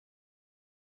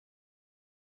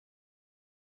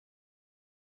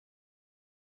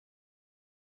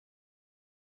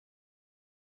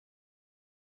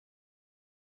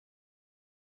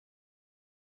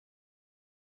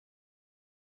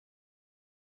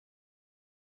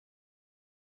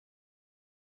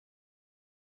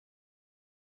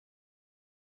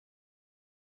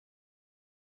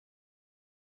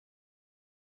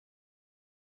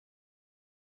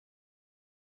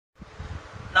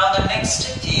Now the next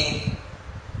theory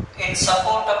in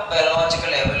support of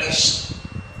biological evolution,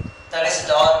 that is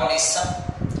Darwinism,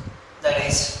 that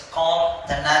is called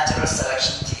the natural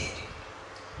selection theory.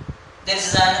 There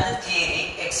is another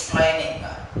theory explaining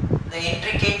the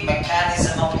intricate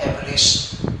mechanism of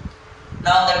evolution.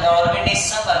 Now the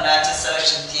Darwinism or natural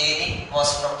selection theory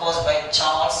was proposed by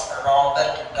Charles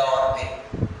Robert Darwin,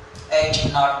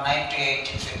 1809 to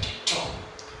 1852.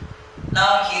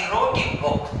 Now he wrote a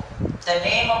book. The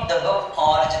name of the book,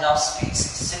 Origin of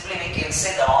Species. Simply we can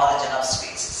say the origin of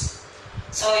species.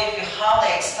 So if you have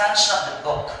the expansion of the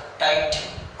book titled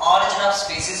Origin of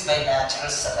Species by Natural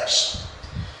Selection.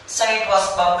 So it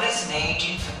was published in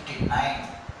 1859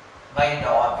 by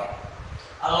Darwin,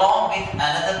 along with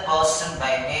another person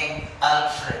by name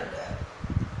Alfred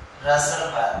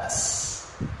Russel Wallace.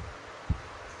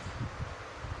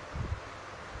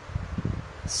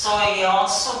 So he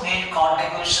also made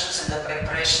contributions in the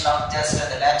preparation of just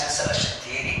the natural selection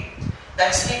theory.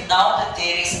 That's why now the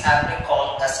theory is aptly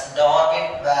called as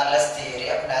Darwin-Wallace theory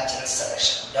of natural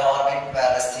selection.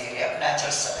 Darwin-Wallace theory of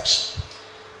natural selection.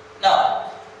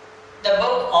 Now, the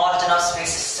book Origin of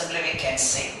Species, simply we can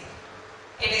say,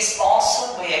 it is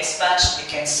also by expansion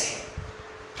we can say,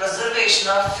 preservation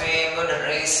of favored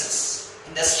races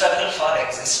in the struggle for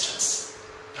existence.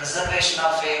 Preservation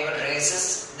of favored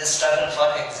races in the struggle for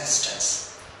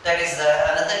existence. That is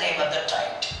another name of the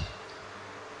title.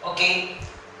 Okay.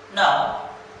 Now,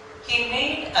 he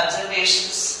made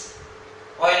observations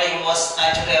while he was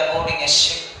actually aboarding a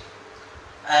ship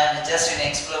and just in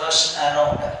exploration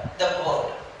around the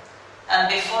world. And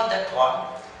before that one,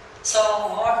 so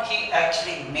what he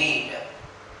actually made,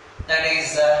 that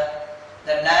is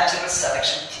the natural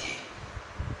selection theory.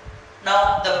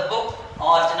 Now, the book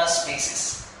Origin of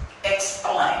Species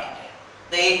explained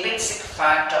the intrinsic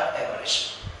fact of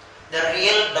evolution, the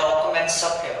real documents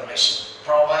of evolution,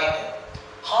 provided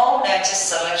how natural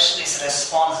selection is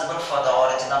responsible for the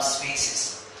origin of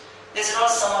species. These are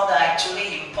some of the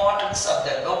actually importance of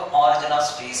the book Origin of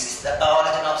Species, the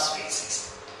origin of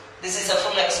species. This is a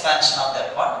full expansion of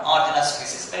that one, Origin of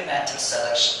Species by Natural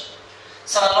Selection.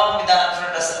 So along with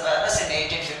Alfred Russel Wallace in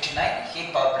 1859,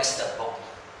 he published the book.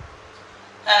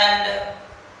 And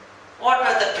what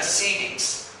were the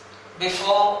proceedings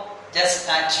before just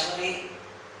actually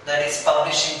that is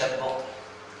publishing the book?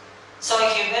 So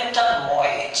he went on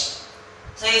voyage.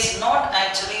 So he is not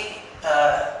actually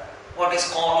what is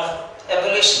called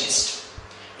evolutionist.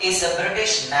 He is a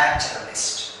British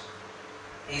naturalist.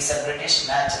 He is a British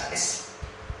naturalist,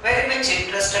 very much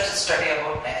interested to study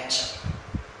about nature.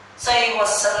 So he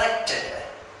was selected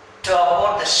to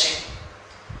aboard the ship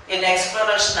in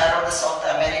exploration around the South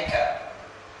America.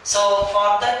 So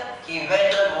for that he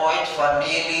went on voyage for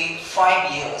nearly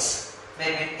 5 years,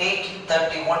 between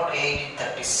 1831 to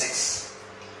 1836.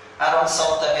 Around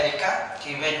South America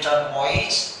he went on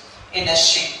voyage in a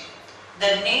ship.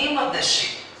 The name of the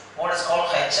ship, what is called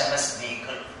HMS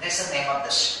Beagle, this is the name of the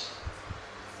ship.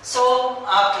 So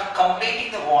after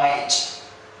completing the voyage,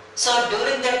 so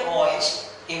during that voyage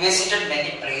he visited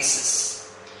many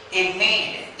places. He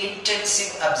made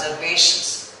intensive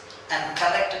observations and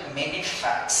collected many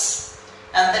facts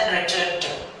and then returned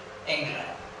to England.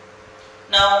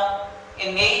 Now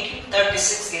in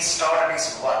 1836 he started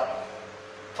his work.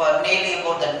 For nearly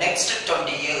about the next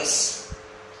 20 years,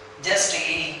 just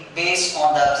he based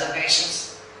on the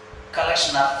observations,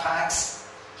 collection of facts,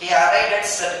 he arrived at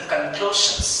certain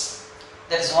conclusions.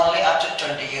 That is only after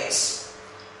 20 years.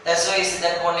 That's why he said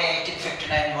that only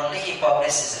 1859 only he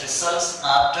published his results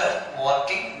after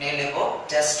working nearly about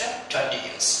just 20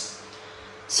 years.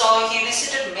 So he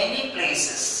visited many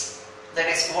places. That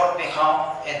is what we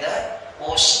have in the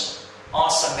ocean.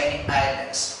 Also many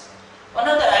islands. One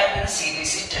of the islands he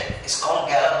visited is called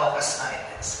Galapagos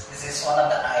Islands. This is one of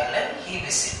the islands he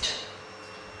visited.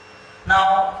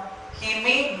 Now he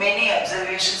made many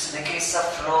observations in the case of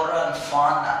flora and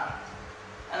fauna,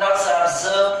 and also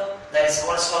observed there is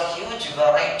what is called huge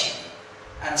variety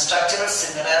and structural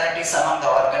similarities among the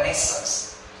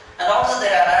organisms, and also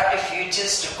there are adaptive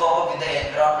features to cope up with the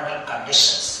environmental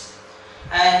conditions.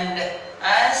 And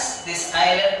as this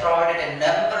island provided a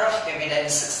number of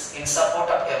evidences in support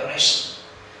of evolution,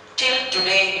 till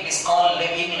today it is called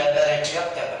living laboratory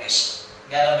of evolution.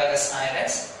 Galapagos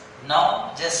Islands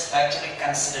now just actually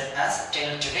considered as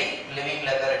till today living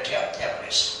laboratory of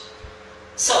evolution.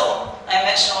 So I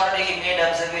mentioned already he made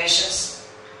observations,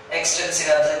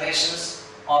 extensive observations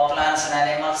of plants and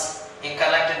animals. He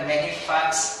collected many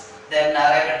facts, then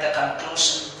arrived at the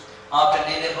conclusion after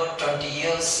nearly about 20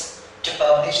 years to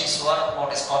publish his work,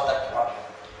 what is called that one.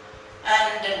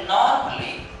 And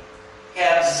normally he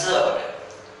observed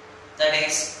that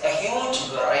is a huge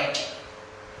variety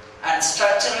and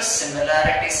structural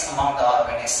similarities among the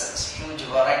organisms, huge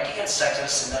variety and structural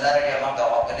similarity among the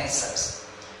organisms,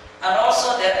 and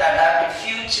also their adaptive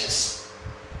features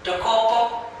to cope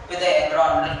up with the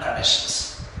environmental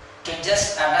conditions, to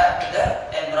just adapt to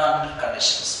the environmental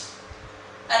conditions.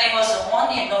 And he was the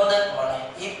one,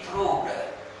 he proved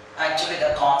actually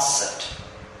the concept,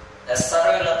 the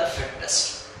survival of the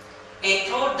fittest. He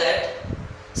proved that,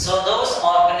 so those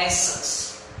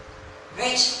organisms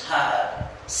which had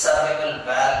survival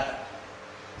value,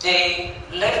 they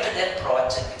left their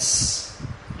progenies.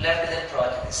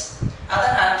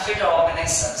 Other unfit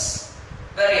organisms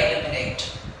were eliminated.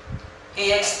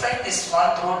 He explained this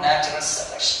one through natural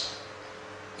selection.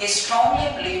 He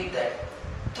strongly believed that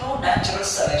through natural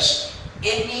selection,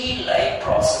 any life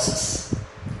processes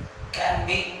can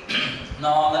be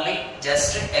normally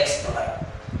just exploited.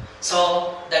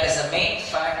 So that is the main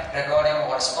fact regarding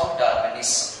what is called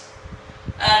Darwinism.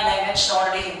 And I mentioned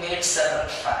already he made several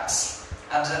facts,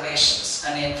 observations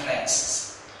and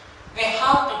influences. We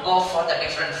have to go for the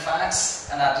different facts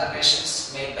and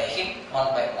observations made by him one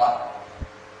by one.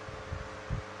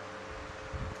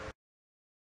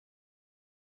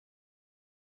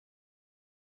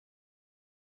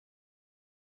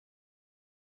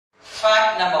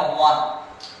 Fact number 1.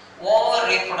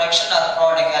 Over-reproduction or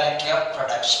prodigality of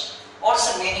production.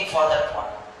 What's the meaning for that one?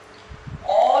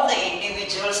 All the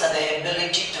individuals have the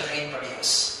ability to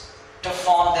reproduce, to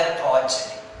form their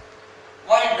progeny.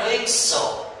 While doing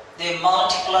so, they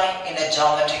multiply in a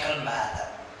geometrical manner.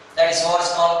 That is what is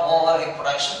called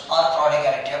over-reproduction or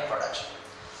prodigality of production.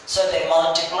 So they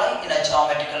multiply in a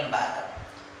geometrical manner,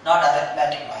 not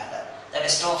arithmetic manner. That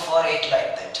is 2, 4, 8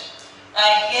 like that.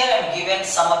 And here I am given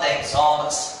some of the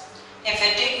examples. If you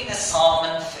are taking the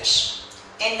salmon fish,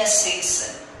 in a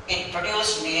season, it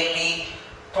produced nearly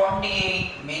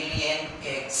 28 million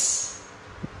eggs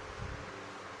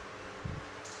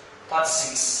per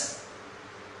season.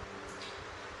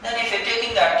 Then if you are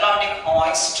taking the Atlantic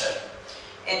oyster,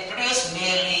 it produced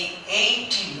nearly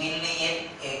 80 million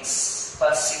eggs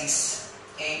per season.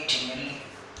 80 million.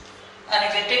 And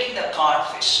if you are taking the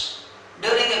codfish,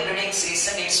 during the breeding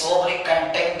season, its ovary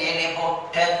contained nearly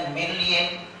about 10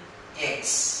 million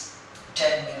eggs.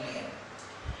 10 million.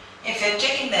 If you are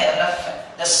taking the elephant,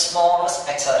 the smallest,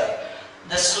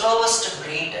 the slowest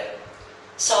breeder,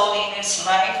 so in its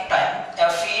lifetime,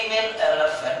 a female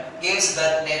elephant gives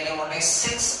birth nearly only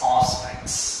 6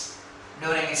 offsprings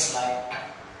during its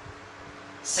lifetime.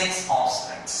 6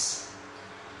 offsprings.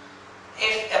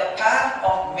 If a pair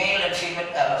of male and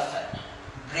female elephant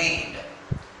breed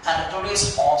and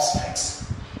produce offsprings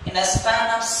in a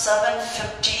span of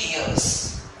 750 years,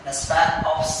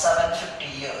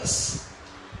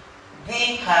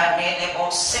 we had nearly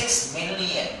about 6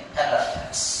 million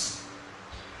elephants.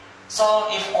 So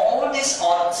if all these, so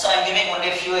I am giving only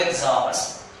a few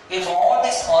examples, if all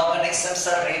these organisms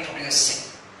are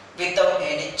reproducing without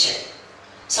any check,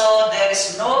 so there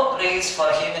is no place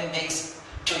for human beings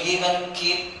to even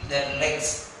keep their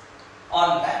legs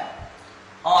on land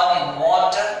or in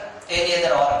water, any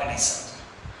other organism.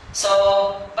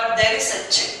 So, but there is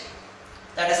a check.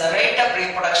 That is, the rate of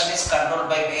reproduction is controlled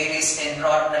by various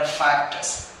environmental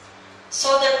factors.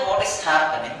 So that what is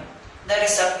happening, there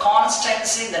is a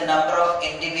constancy in the number of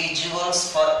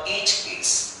individuals for each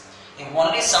case. If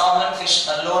only salmon fish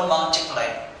alone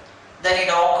multiplied, then it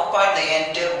occupied the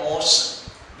entire ocean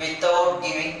without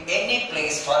giving any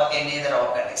place for any other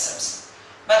organisms.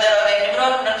 But there are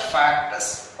environmental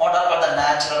factors, what are called the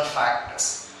natural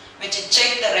factors, which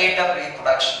check the rate of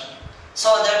reproduction.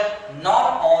 So that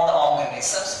not all the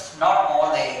organisms, not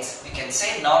all the eggs, we can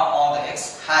say not all the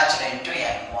eggs hatch into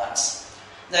young ones.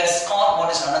 That is called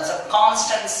what is known as the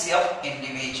constancy of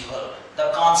individual,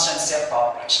 the constancy of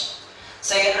population.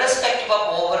 So irrespective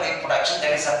of over-reproduction,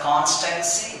 there is a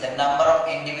constancy in the number of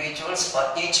individuals for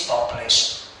each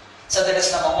population. So that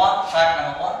is number 1, fact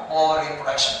number 1,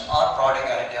 over-reproduction or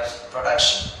prodigality of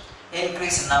production,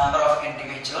 increase in number of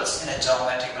individuals in a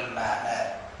geometrical manner.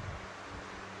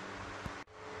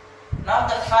 Now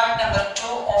the fact number 2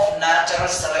 of natural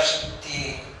selection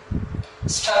theory,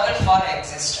 struggle for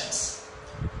existence.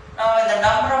 Now when the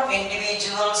number of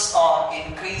individuals are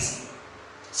increasing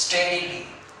steadily,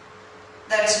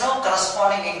 there is no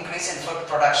corresponding increase in food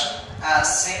production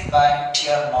as seen by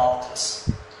T.R. Malthus.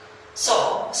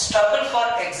 So struggle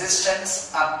for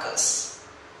existence occurs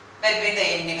between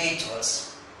the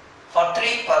individuals for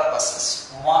 3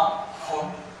 purposes. 1,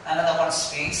 food, another one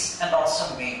space, and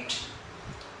also mate.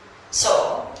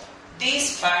 So,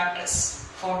 these factors,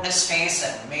 food, space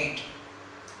and mate,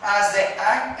 as they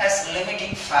act as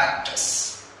limiting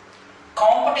factors,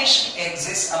 competition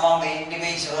exists among the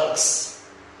individuals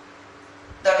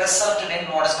that resulted in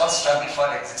what is called struggle for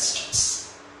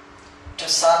existence. To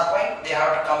survive, they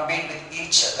have to compete with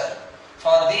each other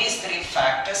for these three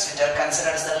factors which are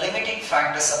considered as the limiting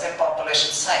factors of a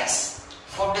population size: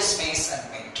 food, space and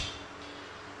meat.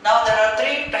 Now there are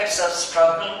three types of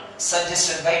struggle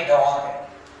suggested by Darwin.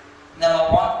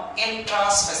 Number one,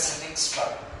 intra-specific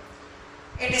struggle.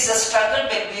 It is a struggle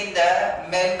between the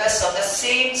members of the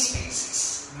same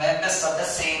species. Members of the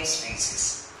same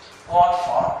species. What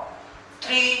for?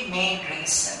 Three main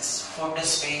reasons: food,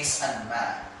 space and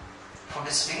man. Food,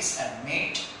 space and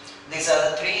meat. These are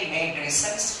the three main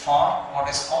reasons for what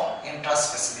is called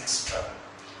intra-specific struggle.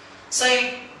 So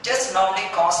it just normally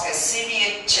causes a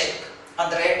severe check on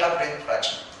the rate of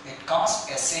reproduction. It causes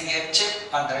a severe check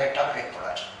on the rate of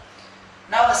reproduction.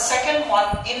 Now the second one,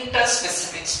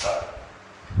 interspecific struggle.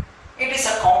 It is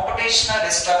a competition or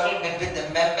a struggle between the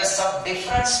members of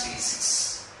different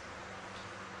species.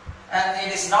 And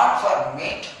it is not for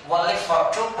meat, only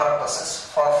for two purposes,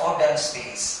 for food and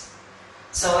space.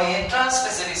 So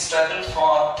intra-specific struggle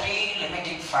for three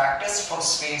limiting factors: food,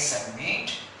 space and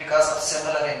meat, because of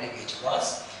similar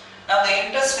individuals. Now the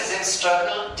interspecific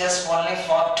struggle just only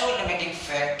for two limiting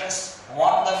factors,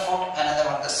 one the food, another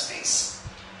one the space.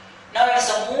 Now it is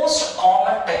the most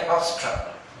common type of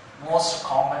struggle. Most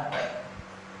common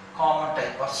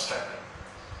type of struggle.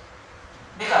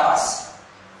 Because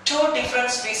two different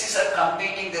species are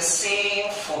competing the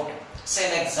same food. Say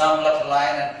an example of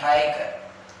lion and tiger.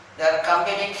 They are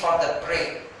competing for the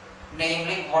prey,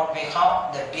 namely what we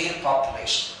have, the deer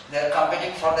population. They are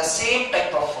competing for the same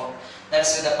type of food.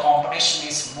 That's why the competition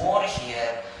is more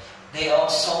here. They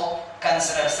also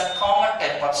consider as a common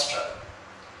type of struggle.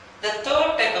 The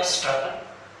third type of struggle,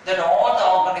 that all the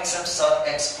organisms are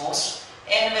exposed,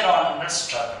 environmental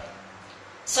struggle.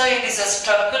 So it is a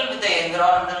struggle with the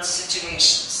environmental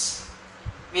situations.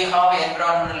 We have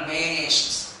environmental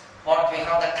variations. What we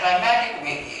have, the climatic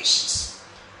variations.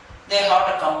 They have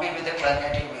to compete with the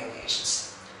climatic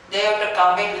variations. They have to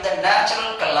compete with the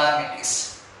natural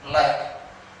calamities like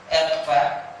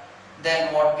earthquake,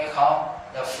 then what we have,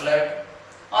 the flood,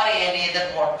 or any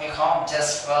other what we have,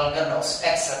 just volcanoes,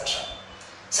 etc.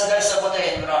 So that is about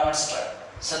the environment struggle.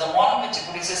 So the one which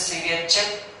produces severe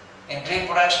check in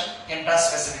reproduction,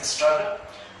 interspecific struggle.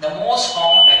 The most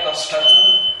common type of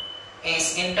struggle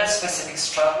is interspecific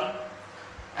struggle,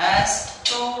 as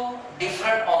two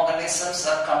different organisms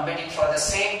are competing for the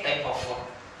same type of food.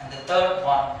 And the third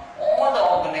one, all the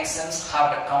organisms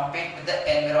have to compete with the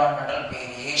environmental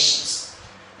variations.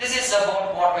 This is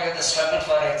about what we have the struggle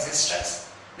for existence.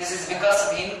 This is because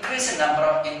of the increase in number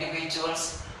of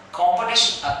individuals,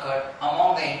 competition occurred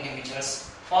among the individuals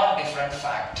for different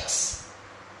factors.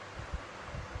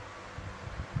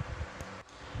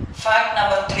 Fact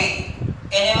number 3,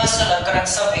 universal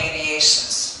occurrence of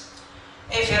variations.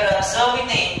 If you are observing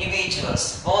the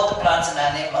individuals, both plants and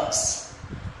animals,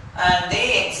 and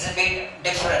they exhibit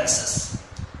differences.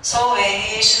 So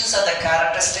variations are the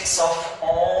characteristics of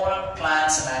all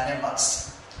plants and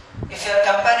animals. If you are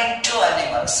comparing two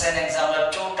animals, say an example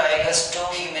of two tigers, two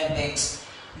human beings,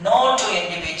 no two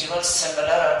individuals similar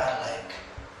or alike.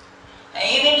 And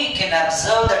even you can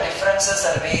observe the differences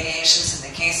or variations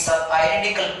in the case of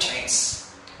identical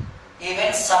twins.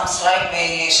 Even some slight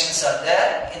variations are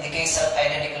there in the case of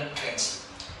identical twins.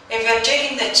 If you are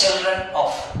taking the children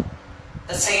of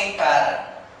the same parent,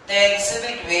 they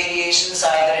exhibit variations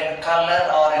either in color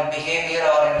or in behavior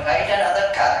or in height and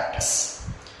other characters.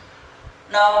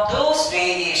 Now those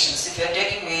variations, if you are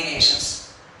taking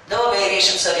variations, though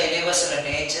variations are universal in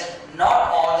nature, not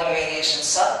all the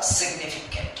variations are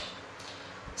significant.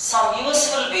 Some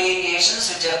useful variations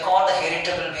which are called the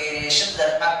heritable variations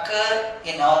that occur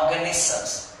in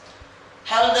organisms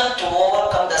help them to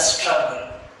overcome the struggle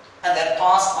and then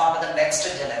pass on to the next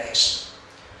generation.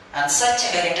 And such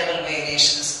heritable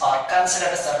variations are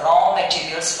considered as the raw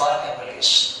materials for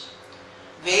evolution.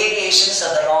 Variations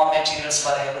are the raw materials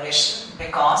for evolution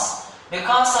because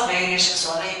of variations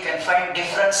only you can find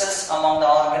differences among the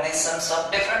organisms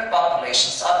of different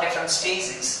populations or different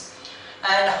species.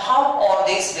 And how are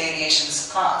these variations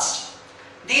caused?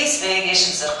 These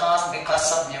variations are caused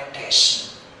because of mutation.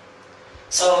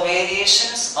 So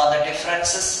variations are the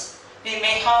differences. We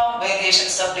may have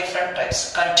variations of different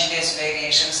types, continuous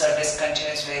variations or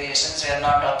discontinuous variations, we are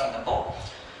not talking about.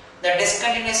 The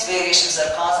discontinuous variations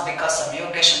are caused because of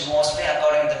mutation, mostly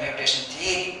according to the mutation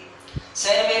theory.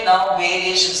 Same way now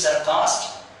variations are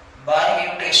caused by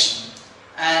mutation,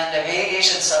 and the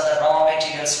variations are the raw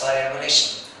materials for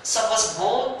evolution. Suppose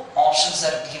both options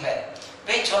are given.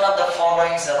 Which one of the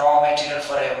following is the raw material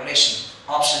for evolution?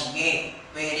 Option A,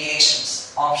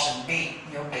 variations. Option B,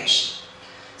 mutation.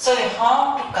 So we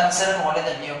have to consider only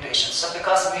the mutation. So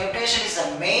because mutation is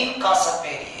the main cause of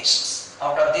variations.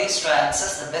 Out of these two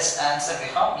answers, the best answer we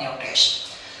have mutation.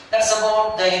 That's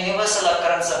about the universal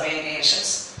occurrence of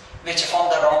variations which form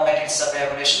the raw materials of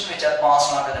evolution, which are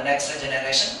passed on to the next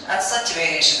generation, and such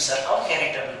variations are called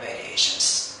heritable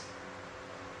variations.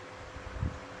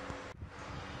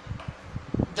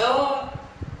 Though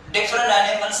different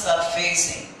animals are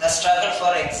facing the struggle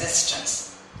for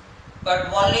existence,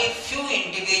 but only few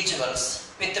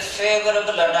individuals with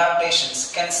favorable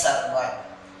adaptations can survive.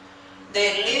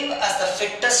 They live as the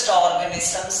fittest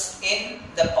organisms in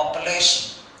the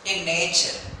population, in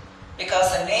nature,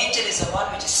 because the nature is the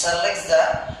one which selects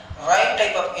the right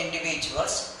type of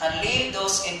individuals and leave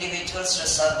those individuals to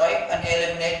survive and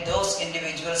eliminate those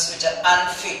individuals which are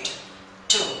unfit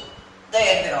to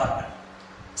the environment.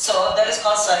 So that is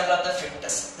called survival of the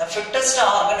fittest. The fittest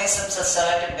organisms are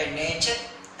selected by nature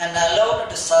and allowed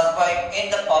to survive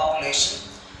in the population.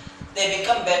 They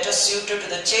become better suited to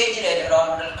the changing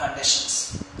environmental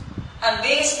conditions. And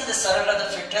based on the survival of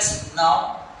the fittest,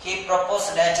 now he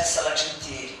proposed natural selection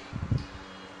theory.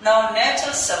 Now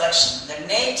natural selection, the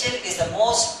nature is the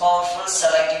most powerful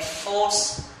selective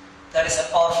force, that is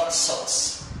a powerful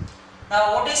source.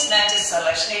 Now what is natural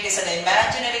selection? It is an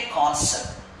imaginary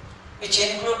concept which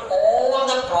include all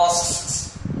the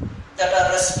processes that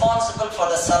are responsible for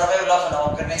the survival of an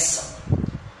organism.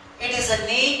 It is the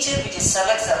nature which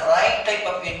selects the right type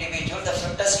of individual, the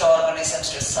fittest organisms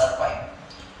to survive,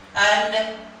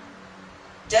 and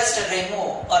just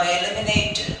remove or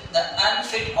eliminate the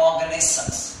unfit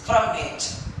organisms from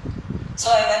nature.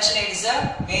 So I mentioned it is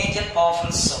a major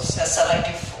powerful source, a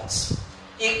selective force.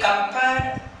 He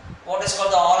compared what is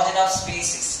called the origin of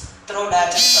species through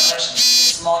natural selection, a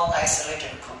small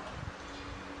isolated group.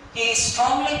 He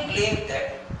strongly believed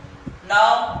that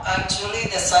now actually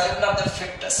the survival of the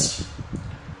fittest,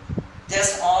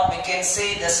 just or we can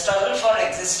say the struggle for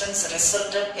existence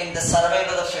resulted in the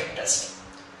survival of the fittest,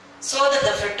 so that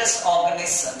the fittest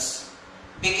organisms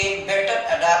became better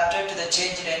adapted to the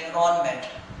changed environment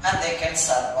and they can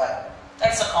survive.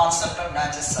 That's the concept of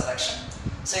natural selection.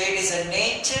 So it is a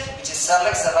nature which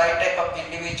selects the right type of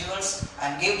individuals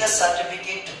and give the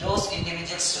certificate to those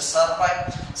individuals to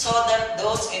survive, so that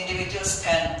those individuals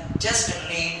can just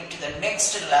lead to the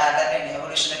next ladder in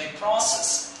evolutionary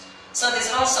process. So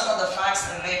these are some of the facts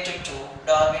related to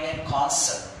Darwinian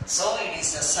concept. So it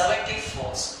is a selective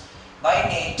force by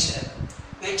nature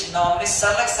which normally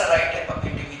selects the right type of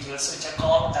individuals which are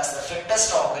called as the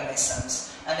fittest organisms,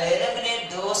 and eliminate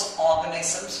those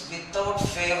organisms without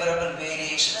favorable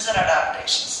variations or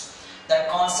adaptations. That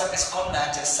concept is called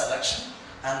natural selection,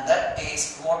 and that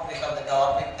is what we have the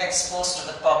Darwin exposed to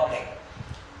the public.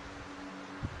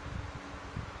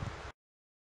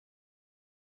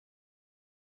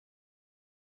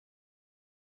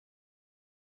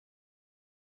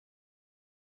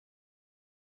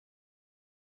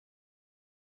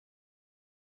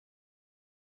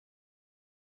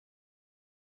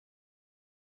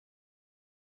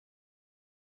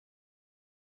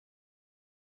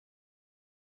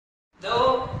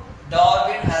 Though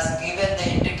Darwin has given the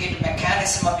intricate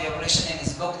mechanism of evolution in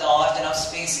his book, The Origin of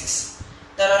Species,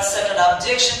 there are certain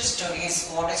objections to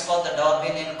his what is called the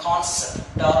Darwinian concept,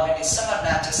 Darwinism or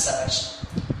natural selection.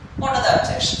 What are the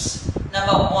objections?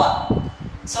 Number one,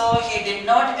 so he did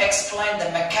not explain the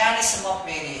mechanism of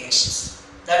variations.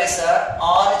 That is, the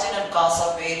origin and cause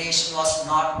of variation was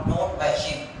not known by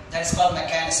him. That is called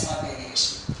mechanism of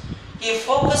variation. He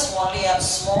focused only on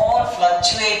small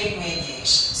fluctuating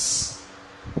variations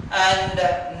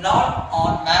and not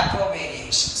on macro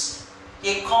variations.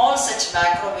 He calls such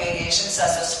macro variations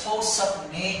as a sports of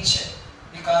nature,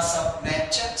 because of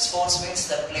nature, sports means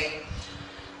the play.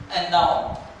 And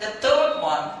now, the third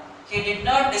one, he did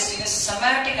not distinguish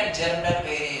somatic and germinal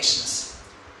variations,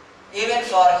 even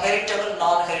for heritable,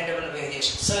 non-heritable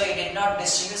variations. So he did not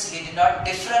distinguish, he did not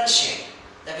differentiate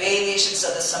the variations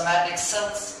of the somatic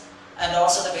cells and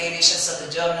also the variations of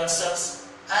the germinal cells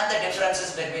and the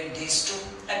differences between these two,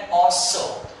 and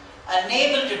also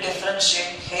unable to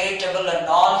differentiate heritable and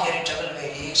non-heritable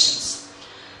variations.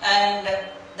 And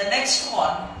the next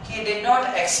one, he did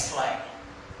not explain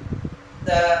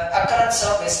the occurrence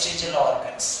of vestigial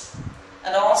organs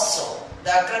and also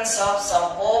the occurrence of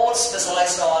some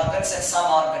over-specialized organs in some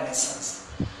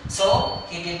organisms. So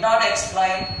he did not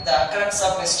explain the occurrence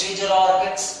of vestigial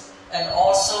organs and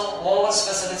also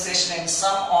over-specialization in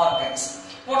some organs.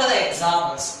 What are the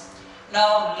examples?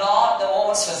 Now, the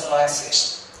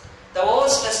over-specialization. The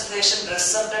over-specialization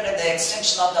resulted in the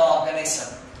extinction of the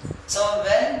organism. So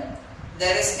when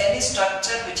there is any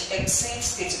structure which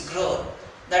exceeds its growth,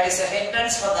 that is a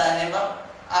hindrance for the animal,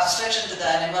 obstruction to the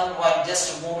animal while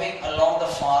just moving along the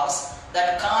forest,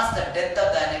 that cause the death of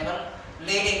the animal,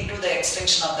 leading to the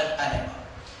extinction of that animal.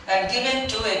 And given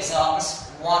two examples.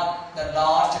 One, the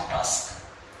large tusk.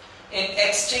 In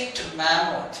extinct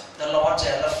mammoth, the large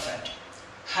elephant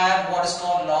had what is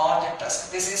called large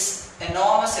tusk. This is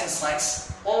enormous in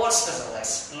size,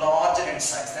 over-specialized, larger in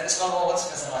size. That is called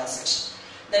over-specialization.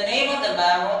 The name of the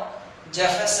mammoth,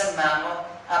 Jefferson mammoth,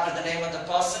 after the name of the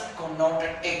person who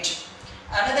noted it.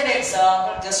 Another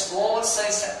example, just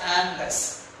oversized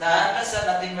antlers. The antlers are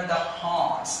nothing but the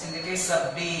horns in the case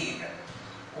of deer.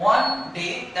 One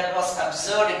deer that was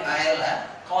observed in Ireland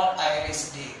called Irish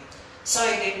deer. So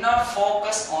he did not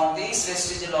focus on these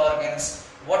vestigial organs.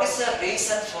 What is the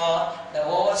reason for the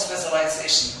over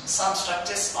specialization? Some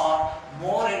structures are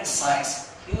more in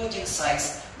size, huge in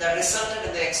size, that resulted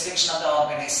in the extinction of the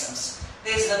organisms.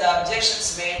 These are the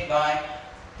objections made by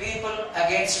people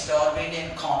against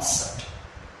Darwinian concept.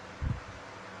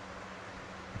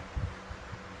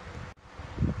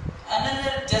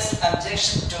 Another just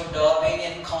objection to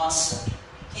Darwinian concept.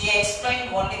 He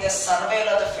explained only the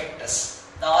survival of the fittest.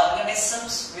 The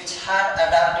organisms which had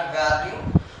adaptive value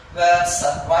were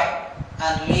survived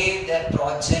and leave their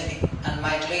progeny and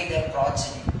might leave their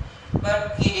progeny.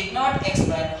 But he did not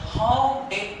explain how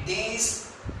did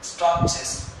these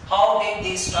structures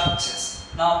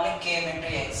normally came into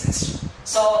exist.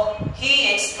 So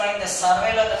he explained the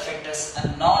survival of the fittest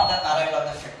and not the arrival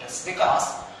of the fittest,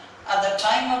 because at the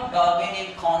time of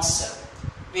Darwinian concept,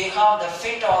 we have the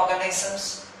fitter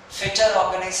organisms,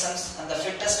 and the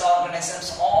fittest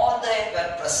organisms, all they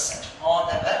were present.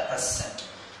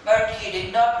 But he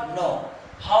did not know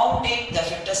how did the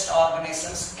fittest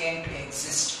organisms came to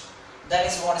exist. That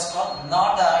is what is called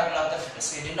not the arrival of the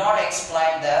fittest. He did not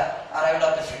explain the arrival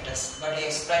of the fittest, but he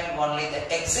explained only the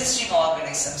existing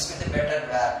organisms with a better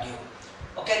value.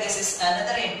 Okay, this is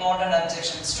another important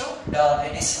objection to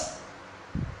Darwinism.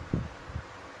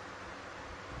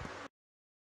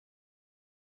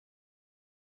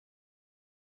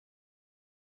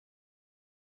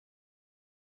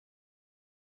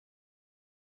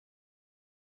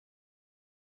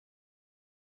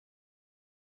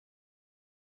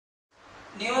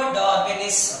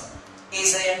 Neo-Darwinism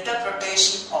is an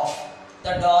interpretation of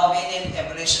the Darwinian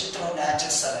evolution through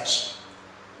natural selection,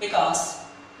 because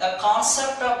the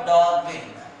concept of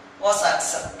Darwin was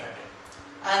accepted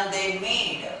and they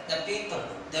made the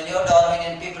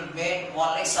Neo-Darwinian people made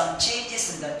only some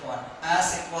changes in that one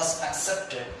as it was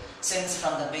accepted since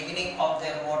from the beginning of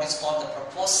their what is called the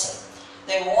proposal.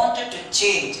 They wanted to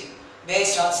change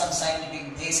based on some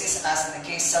scientific basis, as in the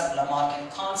case of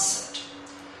Lamarckian concept.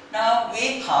 Now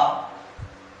we have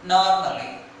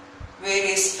normally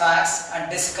various facts and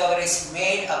discoveries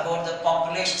made about the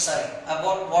population,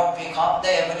 about what we call the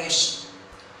evolution,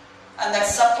 and that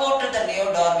supported the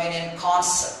Neo-Darwinian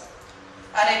concept,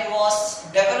 and it was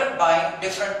developed by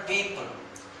different people.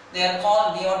 They are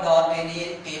called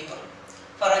Neo-Darwinian people.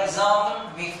 For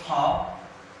example, we have,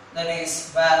 that is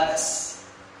Wallace,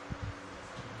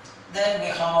 then we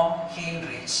have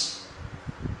Heinrich,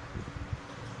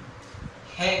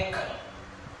 Haeckel,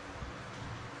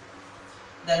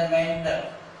 then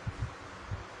Mendel,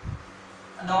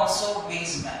 and also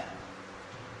Weizmann.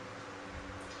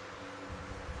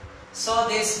 So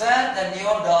these were the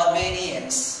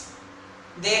Neo-Darwinians.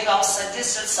 They have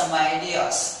suggested some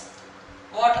ideas.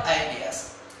 What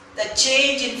ideas? The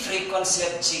change in frequency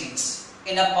of genes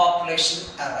in a population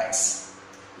arises.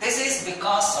 This is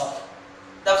because of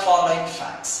the following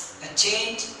facts. A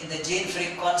change in the gene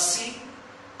frequency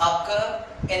occurs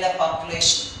in a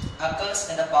population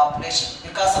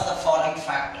because of the following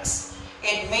factors.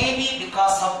 It may be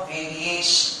because of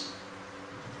variation,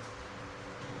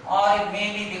 or it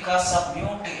may be because of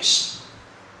mutation,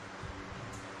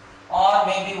 or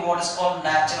maybe what is called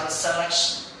natural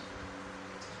selection,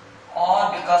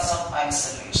 or because of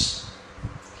isolation.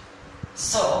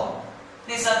 So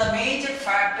these are the major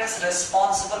factors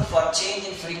responsible for change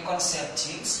in frequency of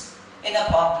genes in a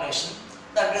population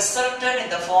that resulted in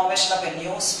the formation of a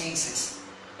new species.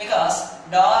 Because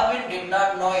Darwin did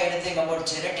not know anything about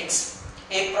genetics,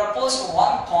 he proposed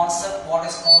one concept, what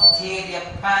is called theory of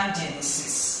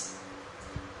pangenesis.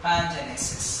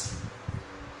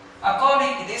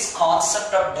 According to this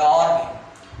concept of Darwin,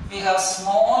 we have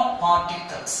small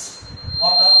particles,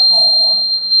 what are called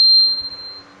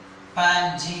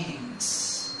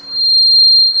pangenes.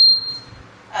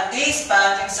 And these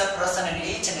pangenes are present in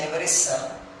each and every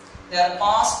cell. They are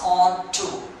passed on to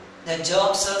the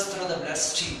germ cells through the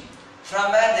bloodstream,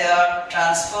 from where they are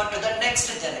transferred to the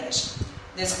next generation.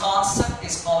 This concept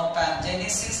is called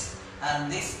pangenesis,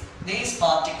 and these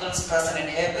particles present in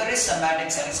every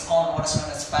somatic cell is called what is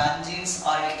known as pangenes,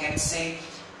 or you can say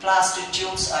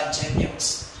plastitules or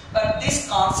genules. But this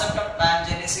concept of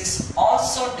pangenesis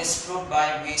also disproved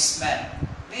by Weismann.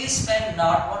 Weismann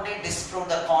not only disproved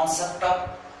the concept of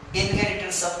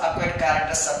inheritance of acquired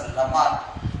characters of Lamarck,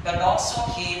 but also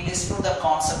he disproved the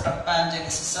concept of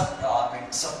pangenesis of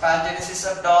Darwin. So pangenesis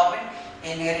of Darwin,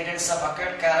 inheritance of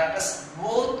acquired characters,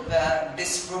 both were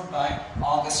disproved by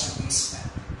August Weismann.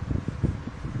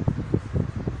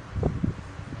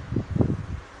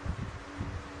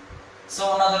 So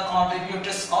one of the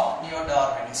contributors of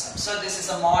Neo-Darwinism. So this is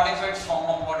a modified form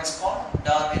of what is called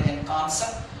Darwinian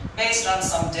concept, based on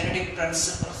some genetic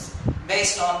principles,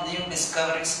 based on new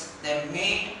discoveries they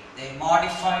made, they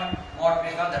modified what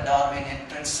we call the Darwinian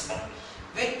principle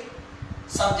with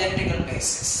some genetical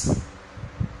basis.